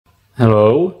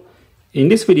Hello, in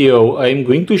this video I am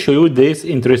going to show you this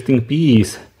interesting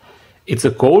piece. It's a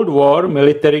Cold War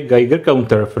military Geiger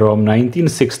counter from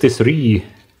 1963.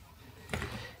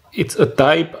 It's a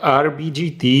type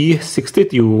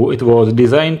RBGT-62. It was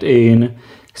designed in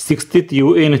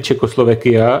 62 in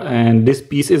Czechoslovakia, and this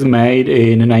piece is made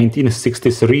in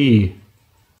 1963.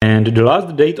 And the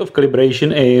last date of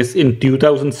calibration is in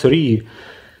 2003.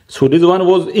 So this one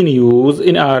was in use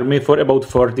in army for about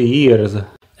 40 years.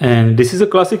 And this is a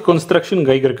classic construction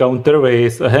Geiger counter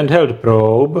with a handheld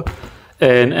probe,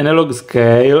 an analog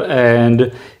scale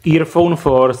and earphone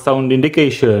for sound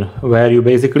indication, where you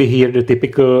basically hear the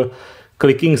typical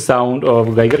clicking sound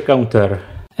of Geiger counter.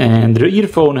 And the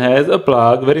earphone has a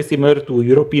plug very similar to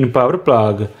European power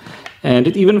plug, and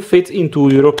it even fits into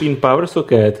European power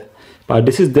socket, but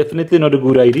this is definitely not a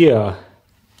good idea.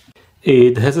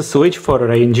 It has a switch for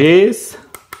ranges,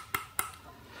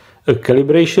 a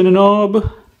calibration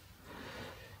knob.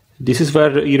 This is where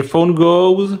the earphone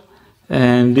goes,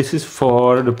 and this is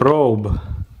for the probe.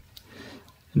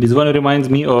 This one reminds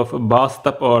me of a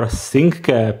bathtub or sink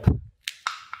cap.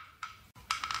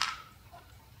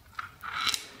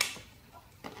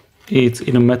 It's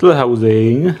in a metal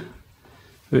housing,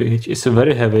 which is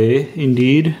very heavy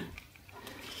indeed.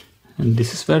 And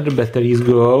this is where the batteries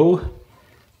go.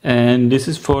 And this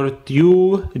is for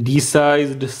two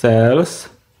D-sized cells,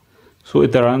 so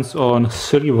it runs on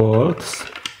 3 volts.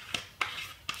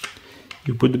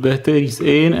 You put the batteries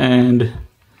in and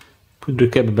put the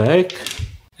cap back.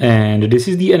 And this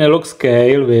is the analog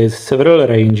scale with several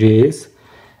ranges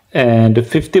and a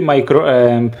 50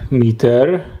 microamp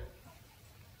meter.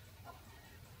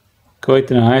 Quite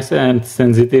nice and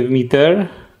sensitive meter.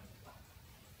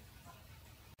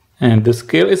 And the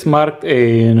scale is marked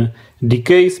in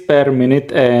decays per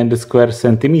minute and square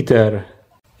centimeter.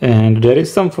 And there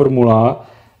is some formula,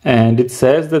 and it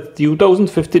says that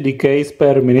 2050 decays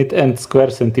per minute and square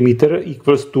centimeter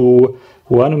equals to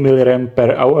 1 mrem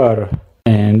per hour.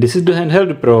 And this is the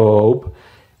handheld probe.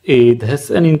 It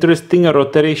has an interesting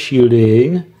rotary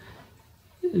shielding.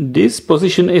 This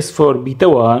position is for beta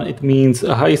 1, it means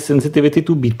a high sensitivity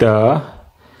to beta,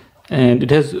 and it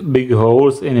has big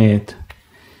holes in it.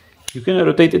 You can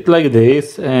rotate it like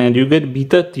this and you get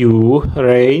beta 2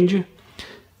 range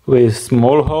with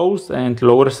small holes and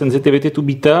lower sensitivity to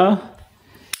beta,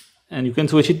 and you can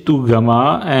switch it to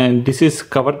gamma, and this is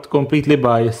covered completely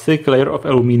by a thick layer of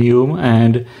aluminium,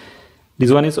 and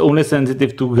this one is only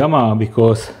sensitive to gamma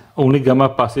because only gamma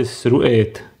passes through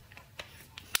it.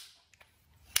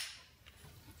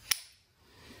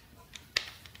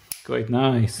 Quite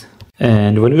nice.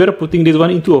 And when we are putting this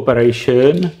one into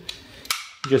operation,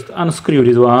 just unscrew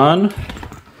this one,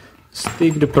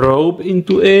 stick the probe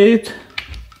into it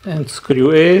and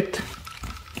screw it.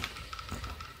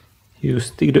 You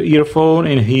stick the earphone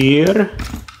in here,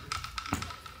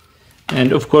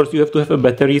 and of course you have to have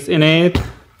batteries in it,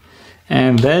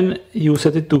 and then you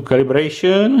set it to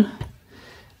calibration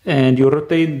and you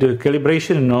rotate the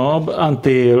calibration knob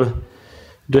until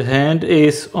the hand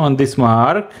is on this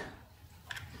mark.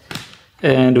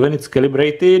 And when it's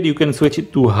calibrated, you can switch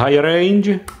it to high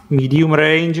range, medium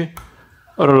range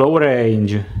or low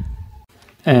range.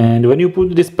 And when you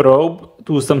put this probe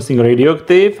to something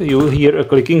radioactive, you hear a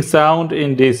clicking sound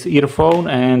in this earphone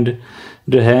and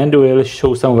the hand will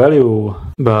show some value.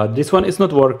 But this one is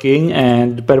not working,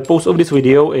 and the purpose of this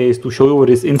video is to show you what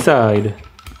is inside.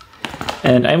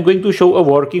 And I'm going to show a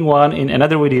working one in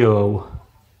another video.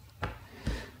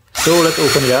 So let's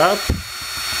open it up.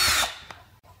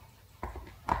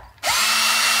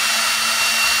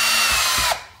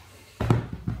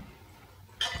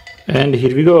 And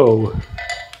here we go.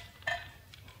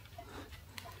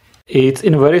 It's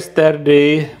in very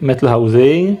sturdy metal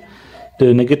housing.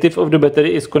 The negative of the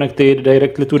battery is connected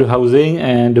directly to the housing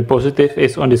and the positive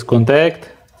is on this contact.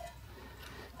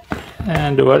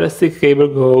 And the wireless cable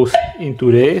goes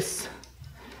into this.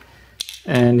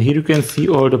 And here you can see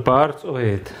all the parts of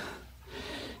it.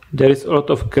 There is a lot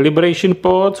of calibration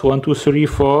ports, 1, 2, 3,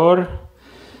 4.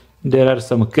 There are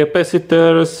some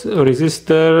capacitors,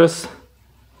 resistors,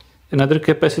 another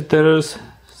capacitors,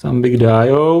 some big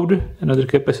diode, another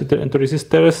capacitor and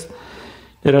resistors.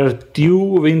 There are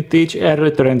 2 vintage early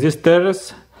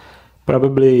transistors,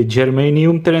 probably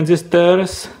germanium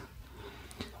transistors.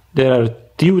 There are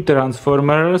 2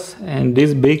 transformers and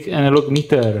this big analog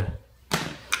meter.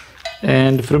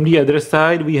 And from the other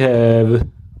side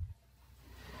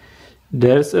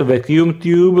there's a vacuum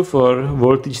tube for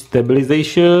voltage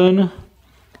stabilization.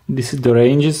 This is the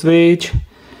range switch.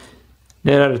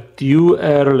 There are 2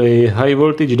 early high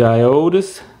voltage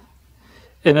diodes,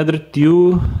 another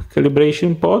 2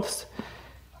 calibration pots,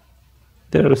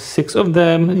 There are 6 of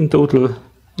them in total.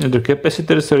 And the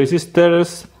capacitors,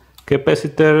 resistors,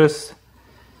 capacitors,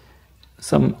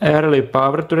 some early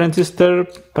power transistor,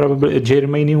 probably a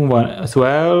germanium one as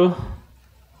well.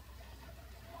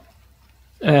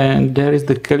 And there is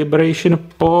the calibration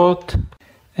port.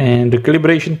 And the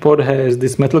calibration port has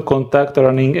this metal contact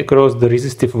running across the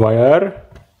resistive wire.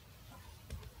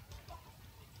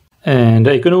 And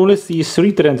I can only see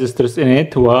 3 transistors in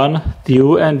it, 1,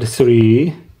 2 and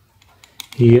 3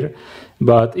 here.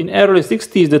 But in early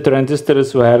 60s the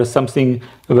transistors were something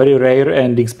very rare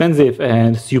and expensive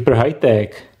and super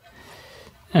high-tech.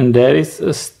 And there is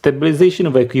a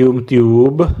stabilization vacuum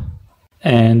tube.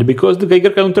 And because the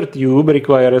Geiger counter tube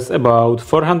requires about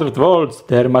 400 volts,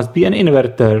 there must be an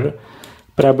inverter,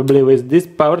 probably with this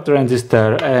power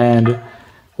transistor and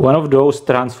one of those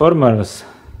transformers.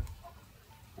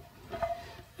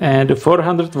 And the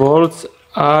 400 volts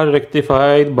are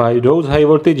rectified by those high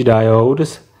voltage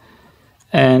diodes,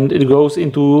 and it goes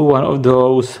into one of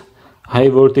those high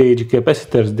voltage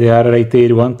capacitors. They are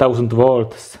rated 1000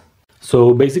 volts.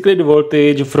 So basically the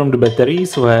voltage from the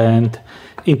batteries went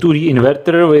into the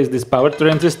inverter with this power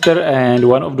transistor and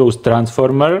one of those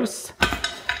transformers,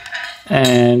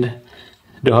 and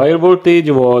the higher voltage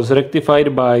was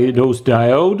rectified by those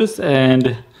diodes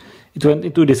and it went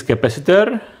into this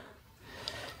capacitor.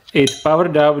 It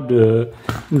powered up the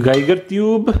Geiger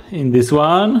tube in this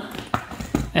one,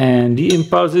 and the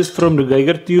impulses from the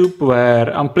Geiger tube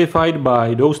were amplified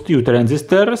by those 2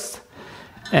 transistors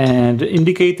and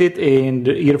indicated in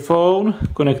the earphone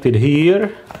connected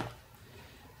here.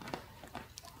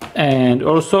 And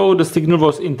also the signal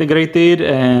was integrated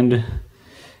and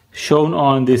shown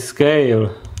on this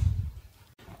scale.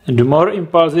 And the more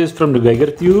impulses from the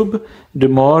Geiger tube, the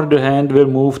more the hand will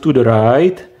move to the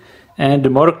right, and the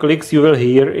more clicks you will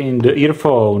hear in the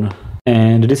earphone.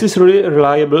 And this is really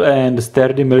reliable and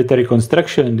sturdy military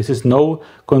construction. This is no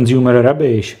consumer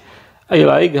rubbish. I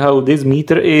like how this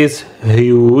meter is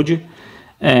huge,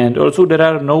 and also there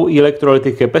are no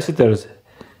electrolytic capacitors.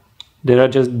 There are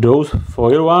just those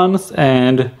foil ones,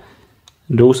 and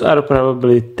those are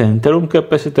probably tantalum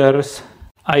capacitors.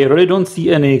 I really don't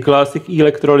see any classic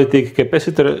electrolytic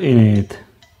capacitor in it.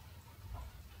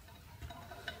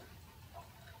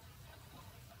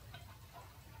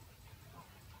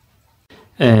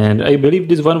 And I believe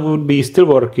this one would be still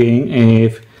working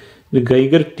if the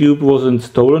Geiger tube wasn't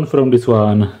stolen from this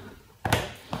one.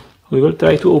 We will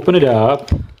try to open it up.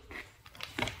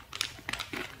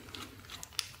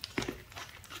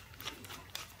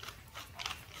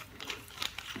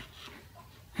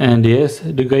 And yes,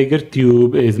 the Geiger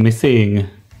tube is missing.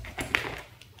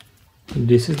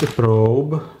 This is the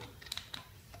probe.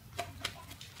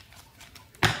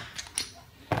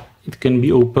 It can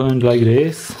be opened like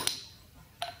this.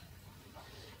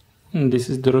 And this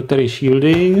is the rotary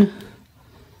shielding,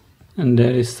 and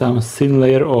there is some thin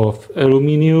layer of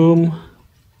aluminium,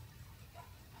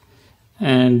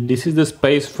 and this is the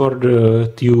space for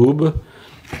the tube,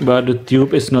 but the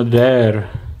tube is not there.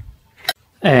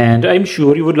 And I'm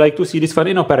sure you would like to see this one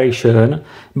in operation,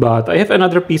 but I have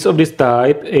another piece of this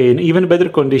type in even better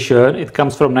condition. It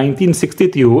comes from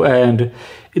 1962 and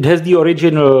it has the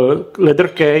original leather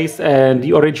case and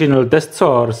the original test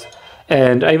source.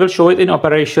 And I will show it in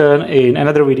operation in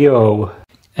another video.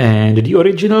 And the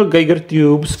original Geiger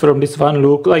tubes from this one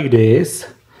look like this.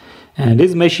 And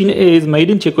this machine is made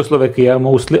in Czechoslovakia,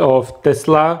 mostly of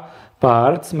Tesla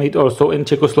parts, made also in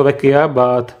Czechoslovakia,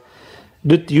 but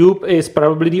the tube is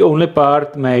probably the only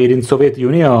part made in Soviet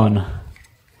Union.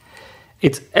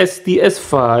 It's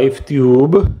STS5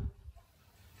 tube.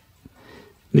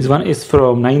 This one is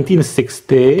from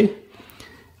 1960.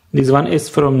 This one is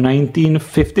from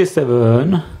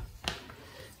 1957,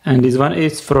 and this one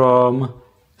is from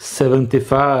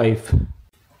 75.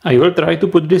 I will try to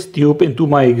put this tube into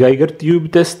my Geiger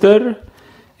tube tester.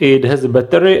 It has a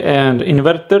battery and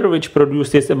inverter which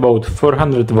produces about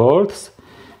 400 volts,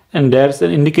 and there's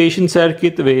an indication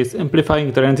circuit with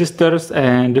amplifying transistors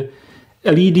and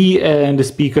LED and a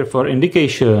speaker for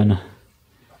indication.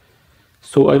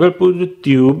 So I will put the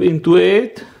tube into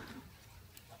it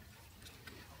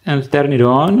and turn it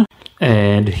on.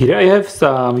 And here I have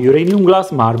some uranium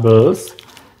glass marbles.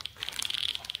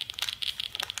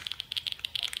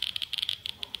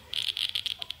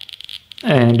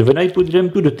 And when I put them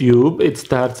to the tube, it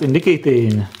starts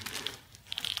indicating.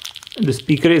 The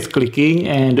speaker is clicking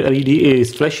and the LED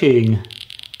is flashing.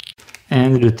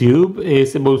 And the tube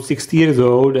is about 60 years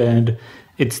old and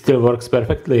it still works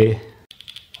perfectly.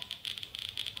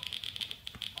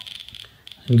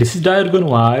 This is Diode Gone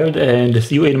Wild, and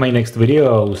see you in my next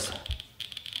videos.